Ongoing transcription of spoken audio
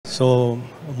So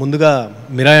ముందుగా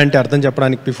Mirai అంటే అర్థం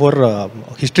చెప్పడానికి బిఫోర్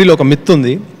హిస్టరీలో ఒక మిత్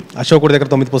ఉంది. అశోకుడి దగ్గర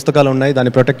 9 పుస్తకాలు ఉన్నాయి,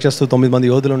 దాన్ని ప్రొటెక్ట్ చేస్తూ 9 మంది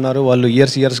యోధులు ఉన్నారు, వాళ్ళు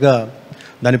ఇయర్స్గా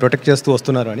దాన్ని ప్రొటెక్ట్ చేస్తూ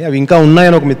వస్తున్నారు అని. అవి ఇంకా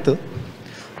ఉన్నాయని ఒక మిత్.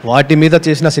 వాటి మీద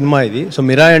చేసిన సినిమా ఇది. సో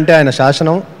మిరాయ్ అంటే ఆయన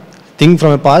శాసనం, think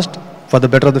from a past for the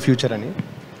better of the future అని.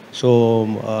 So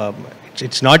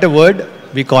it's not a word,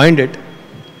 we coined it,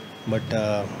 but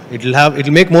it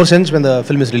will make more sense when the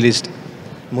film is released.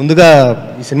 ముందుగా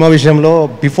ఈ cinema విషయంలో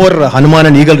before Hanuman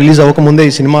and eagle release అవ్వకముందే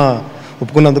ఈ cinema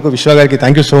ఒప్పుకున్నందుకు విశ్వ గారికి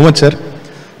thank you so much sir.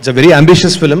 It's a very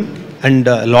ambitious film and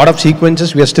lot of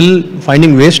sequences we are still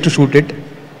finding ways to shoot it.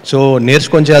 So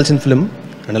నేర్చుకొని చేయాల్సిన film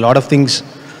and lot of things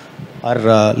are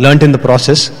learned in the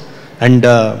process. And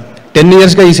 10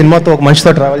 yearsగా ఈ సినిమాతో ఒక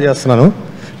మనిషితో travel చేస్తున్నాను,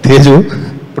 తేజు.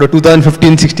 ఇప్పుడు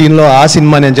 2015-16లో ఆ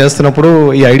cinema నేను చేస్తున్నప్పుడు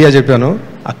ఈ ఐడియా చెప్పాను.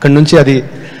 అక్కడి నుంచి అది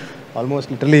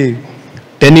almost literally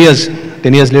 10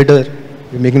 years later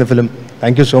we're making the film.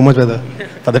 Thank you so much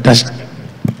for the trust.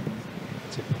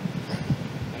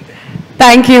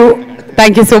 Thank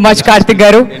you so much Karthik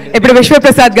garu. Ippudu Vishwa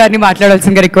Prasad garni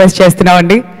maatladalsinga request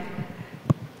chestunamandi.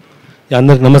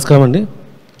 Andariki namaskaram andi.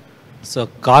 So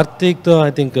Karthik tho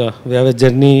I think we have a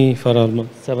journey for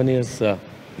almost 7 years.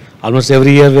 Almost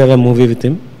every year we have a movie with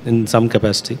him in some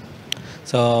capacity.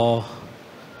 So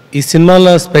ఈ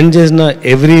సినిమాలో spend చేసిన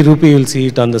every rupee will see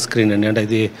it on the screen అండి. అంటే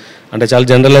ఇది అంటే చాలా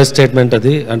generalise statement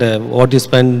అది, అంటే what you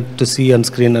spend to see on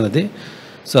screen అనేది.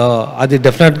 సో అది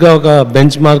డెఫినెట్గా ఒక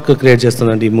బెంచ్ మార్క్ క్రియేట్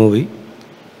చేస్తుందండి ఈ మూవీ.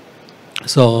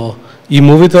 సో ఈ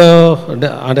మూవీతో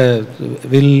అంటే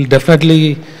will definitely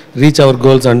reach our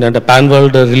goals అండి. అంటే పాన్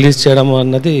వరల్డ్ రిలీజ్ చేయడం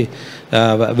అన్నది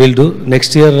will do.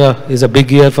 Next year is a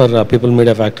big year for people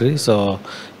media factory. So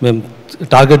మేము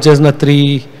టార్గెట్ చేసిన 3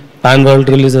 పాన్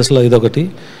వరల్డ్ రిలీజెస్లో ఇదొకటి.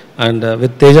 And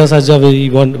with Teja Sajja,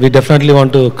 we definitely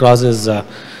want to cross his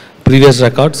previous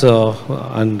record. So,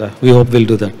 and we hope we'll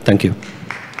do that. Thank you.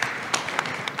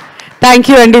 Thank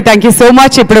you, Andy. Thank you so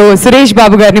much. Ippudu Suresh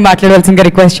Babu garni maatladalsinga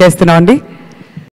request chestunna andi.